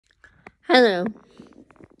Hello.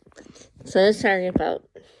 So sorry about.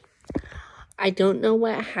 I don't know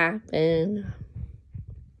what happened.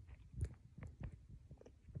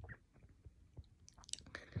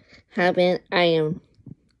 I am.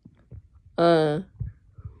 I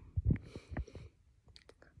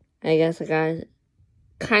guess I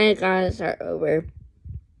gotta start over.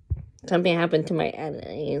 Something happened to my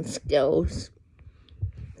editing skills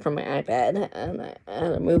from my iPad, and I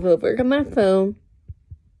had to move over to my phone.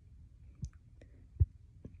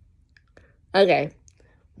 Okay,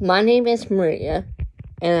 my name is Maria,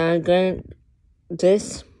 and I'm going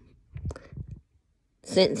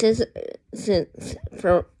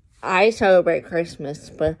I celebrate Christmas,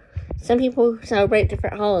 but some people celebrate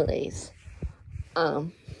different holidays.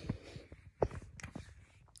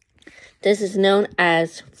 This is known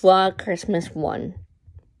as Vlog Christmas 1.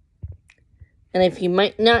 And if you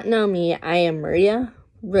might not know me, I am Maria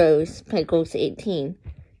Rose Pickles 18.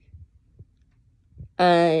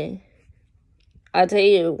 I'll tell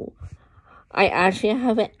you, I actually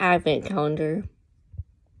have an advent calendar,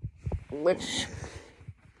 which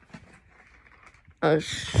I'll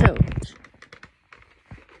show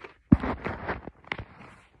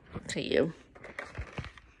to you.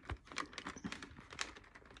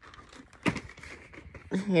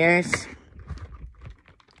 Here's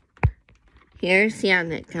the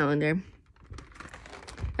advent calendar,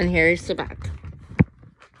 and here's the back.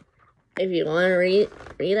 If you want to read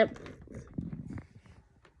it,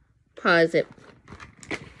 pause it.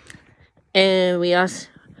 And we also,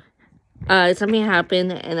 something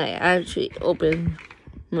happened, and I actually opened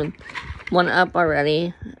one up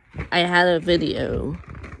already. I had a video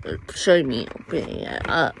showing me opening it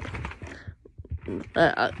up.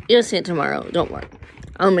 You'll see it tomorrow, don't worry.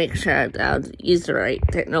 I'll make sure that I'll use the right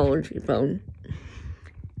technology phone.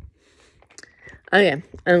 Okay,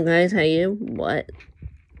 I'm going to tell you what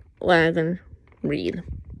I'm going to read.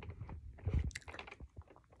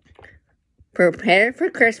 Prepare for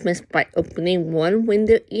Christmas by opening one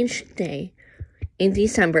window each day in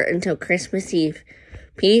December until Christmas Eve.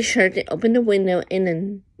 Be sure to open the window in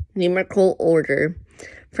a numerical order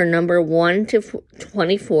from number 1 to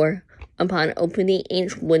 24 upon opening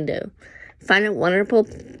each window. Find a wonderful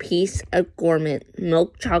piece of gourmet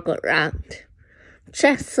milk chocolate wrapped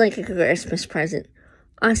just like a Christmas present.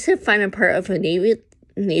 Also find a part of a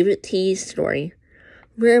nativity story.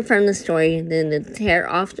 Read from the story, then tear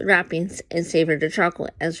off the wrappings and savor the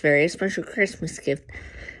chocolate as a very special Christmas gift.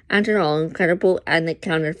 After all, incredible advent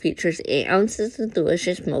calendar features 8 ounces of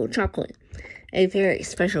delicious milk chocolate. A very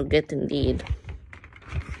special gift indeed.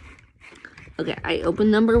 Okay, I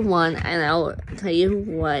opened number 1, and I'll tell you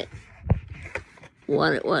what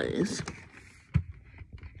it was.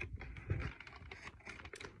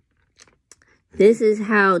 This is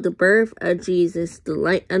how the birth of Jesus, the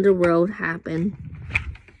light of the world, happened.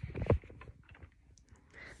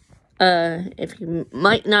 If you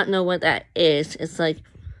might not know what that is, it's like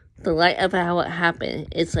the light of how it happened.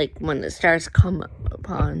 It's like when the stars come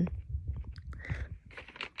upon.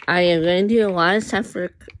 I am going to do a lot of stuff for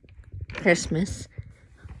Christmas.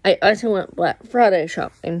 I also went Black Friday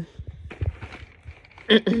shopping.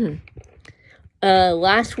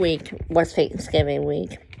 Last week was Thanksgiving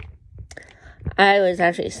week. I was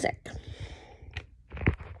actually sick.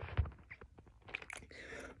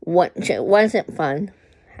 It wasn't fun.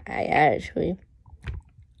 I am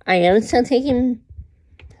just taking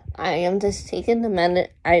the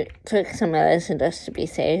I took some medicine just to be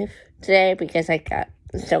safe today because I got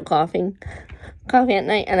still coughing at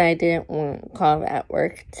night, and I didn't want to cough at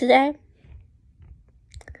work today.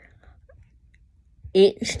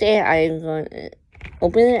 Each day I'm going to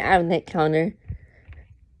open an advent calendar,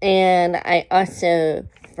 and I also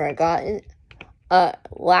forgot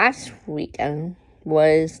last weekend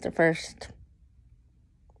was the first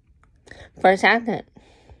advent.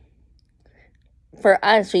 For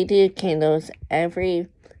us, we do candles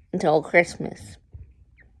until Christmas.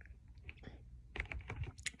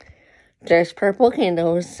 There's purple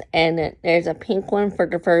candles, and there's a pink one for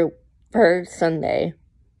the first Sunday,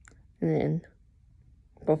 and then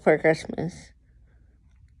before Christmas.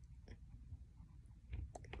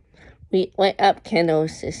 We light up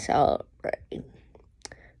candles to celebrate.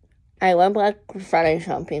 I went Black Friday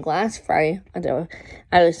shopping last Friday, although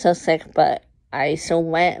I was so sick, but I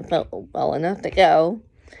still felt well enough to go.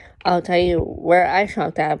 I'll tell you where I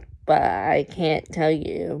shopped at, but I can't tell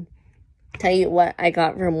you what I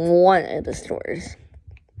got from one of the stores.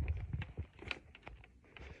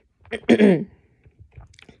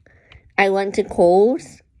 I went to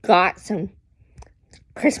Kohl's, got some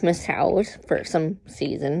Christmas towels for some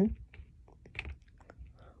season,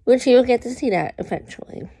 which you'll get to see that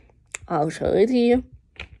eventually. I'll show it to you.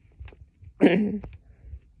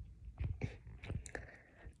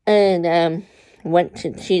 And went to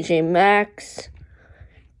TJ Maxx.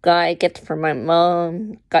 Got gifts for my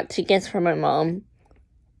mom. Got 2 gifts for my mom,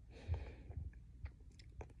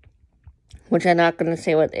 which I'm not gonna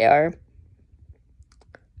say what they are.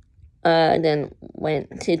 Then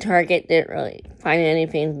went to Target. Didn't really find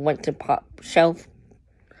anything. Went to Pop Shelf.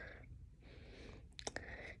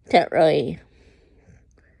 Didn't really.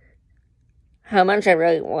 How much I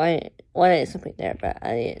really wanted something there, but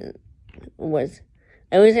I didn't.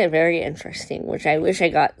 It was very interesting, which I wish I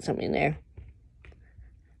got something there.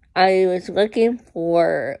 I was looking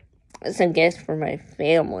for some gifts for my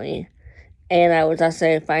family, and I was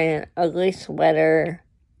also finding an ugly sweater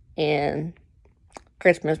and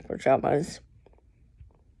Christmas pajamas.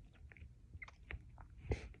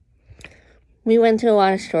 We went to a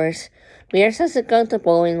lot of stores. We were supposed to go to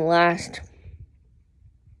bowling last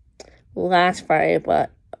Friday,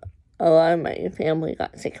 but a lot of my family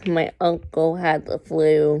got sick. My uncle had the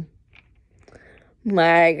flu.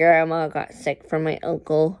 My grandma got sick from my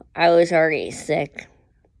uncle. I was already sick.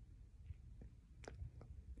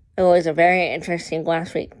 It was a very interesting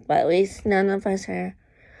last week, but at least none of us are.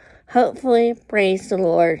 Hopefully, praise the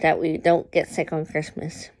Lord that we don't get sick on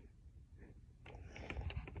Christmas.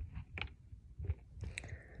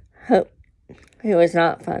 It was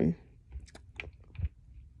not fun.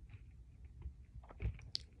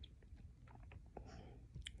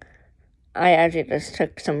 I actually just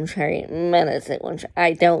took some cherry medicine, which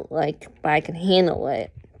I don't like, but I can handle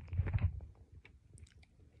it.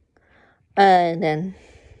 And then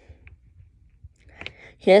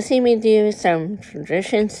you'll see me do some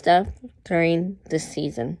tradition stuff during this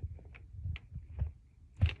season.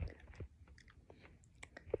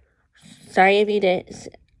 Sorry if you did.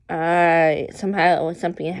 Somehow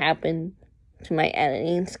something happened to my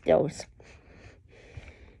editing skills.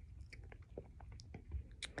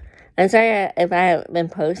 I'm sorry if I haven't been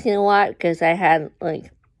posting a lot, because I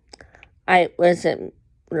wasn't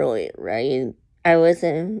really ready. I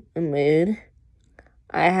wasn't in a mood.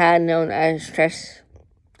 I had known as stress,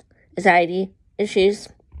 anxiety issues.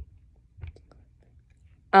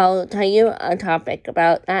 I'll tell you a topic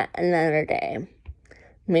about that another day.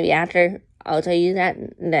 Maybe after, I'll tell you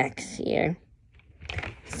that next year.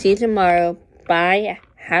 See you tomorrow. Bye.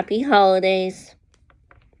 Happy holidays.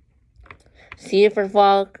 See you for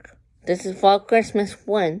fall. This is Fall Christmas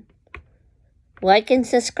 1. Like and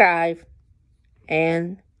subscribe.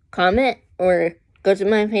 And comment or go to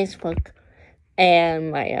my Facebook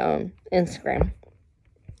and my Instagram.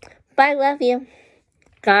 Bye. Love you.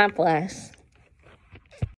 God bless.